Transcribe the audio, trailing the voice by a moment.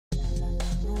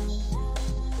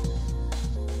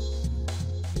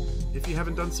you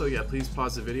haven't done so yet, please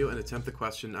pause the video and attempt the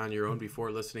question on your own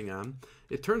before listening on.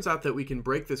 It turns out that we can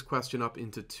break this question up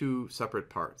into two separate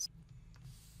parts.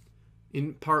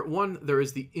 In part one, there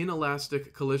is the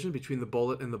inelastic collision between the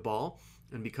bullet and the ball,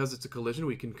 and because it's a collision,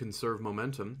 we can conserve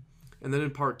momentum. And then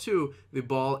in part two, the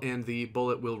ball and the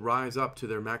bullet will rise up to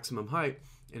their maximum height,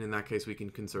 and in that case, we can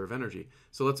conserve energy.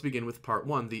 So let's begin with part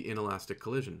one, the inelastic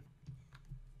collision.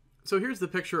 So here's the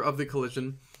picture of the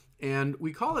collision, and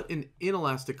we call it an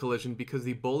inelastic collision because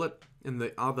the bullet and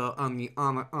the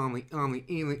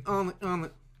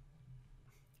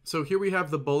So here we have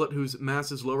the bullet whose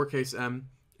mass is lowercase m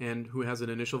and who has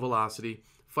an initial velocity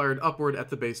fired upward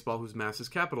at the baseball whose mass is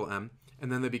capital M,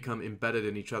 and then they become embedded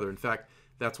in each other. In fact,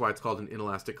 that's why it's called an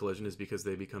inelastic collision, is because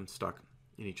they become stuck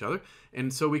in each other.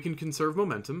 And so we can conserve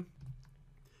momentum.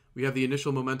 We have the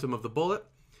initial momentum of the bullet.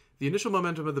 The initial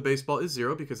momentum of the baseball is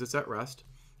 0 because it's at rest.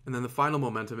 And then the final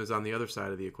momentum is on the other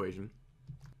side of the equation.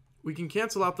 We can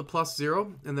cancel out the plus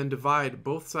 0 and then divide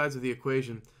both sides of the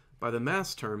equation by the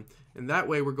mass term. And that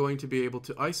way we're going to be able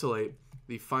to isolate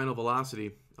the final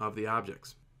velocity of the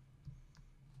objects.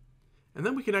 And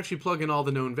then we can actually plug in all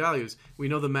the known values. We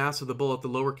know the mass of the bullet, the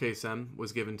lowercase m,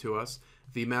 was given to us.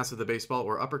 The mass of the baseball,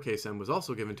 or uppercase m, was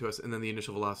also given to us. And then the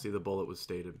initial velocity of the bullet was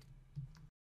stated.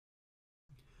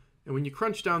 And when you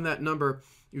crunch down that number,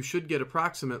 you should get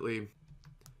approximately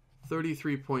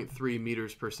 33.3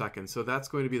 meters per second. So that's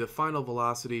going to be the final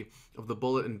velocity of the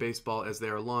bullet and baseball as they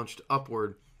are launched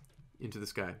upward into the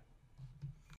sky.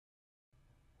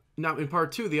 Now in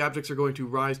part two, the objects are going to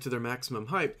rise to their maximum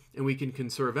height, and we can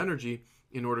conserve energy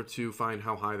in order to find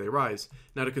how high they rise.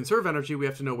 Now to conserve energy, we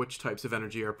have to know which types of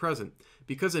energy are present.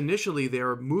 Because initially they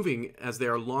are moving as they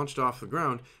are launched off the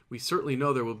ground, we certainly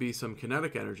know there will be some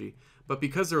kinetic energy. But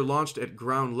because they're launched at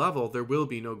ground level, there will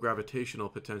be no gravitational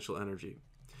potential energy.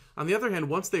 On the other hand,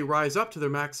 once they rise up to their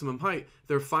maximum height,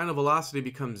 their final velocity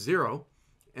becomes 0,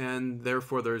 and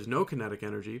therefore there is no kinetic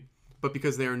energy. But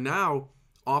because they are now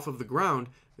off of the ground,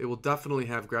 they will definitely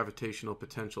have gravitational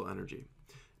potential energy.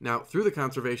 Now, through the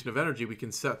conservation of energy, we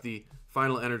can set the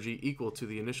final energy equal to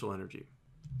the initial energy.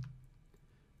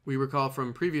 We recall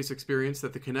from previous experience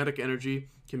that the kinetic energy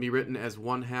can be written as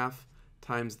 1/2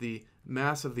 times the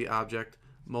mass of the object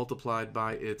multiplied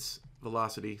by its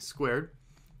velocity squared.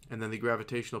 And then the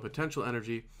gravitational potential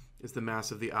energy is the mass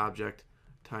of the object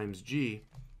times g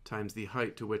times the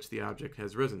height to which the object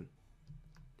has risen.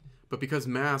 But because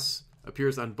mass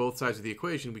appears on both sides of the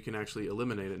equation, we can actually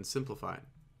eliminate it and simplify it.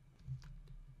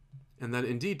 And then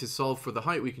indeed, to solve for the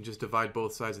height, we can just divide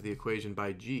both sides of the equation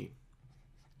by g.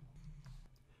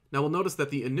 Now we'll notice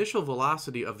that the initial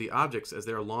velocity of the objects as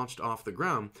they are launched off the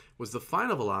ground was the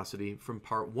final velocity from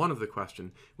part one of the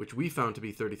question, which we found to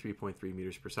be 33.3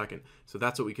 meters per second. So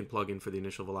that's what we can plug in for the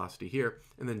initial velocity here.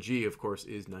 And then g, of course,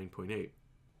 is 9.8.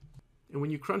 And when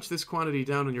you crunch this quantity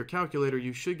down on your calculator,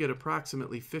 you should get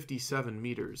approximately 57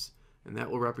 meters. And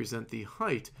that will represent the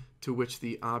height to which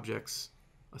the objects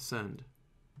ascend.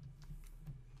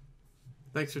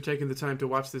 Thanks for taking the time to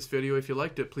watch this video. If you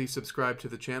liked it, please subscribe to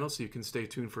the channel so you can stay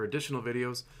tuned for additional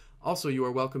videos. Also, you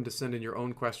are welcome to send in your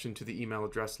own question to the email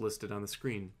address listed on the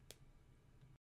screen.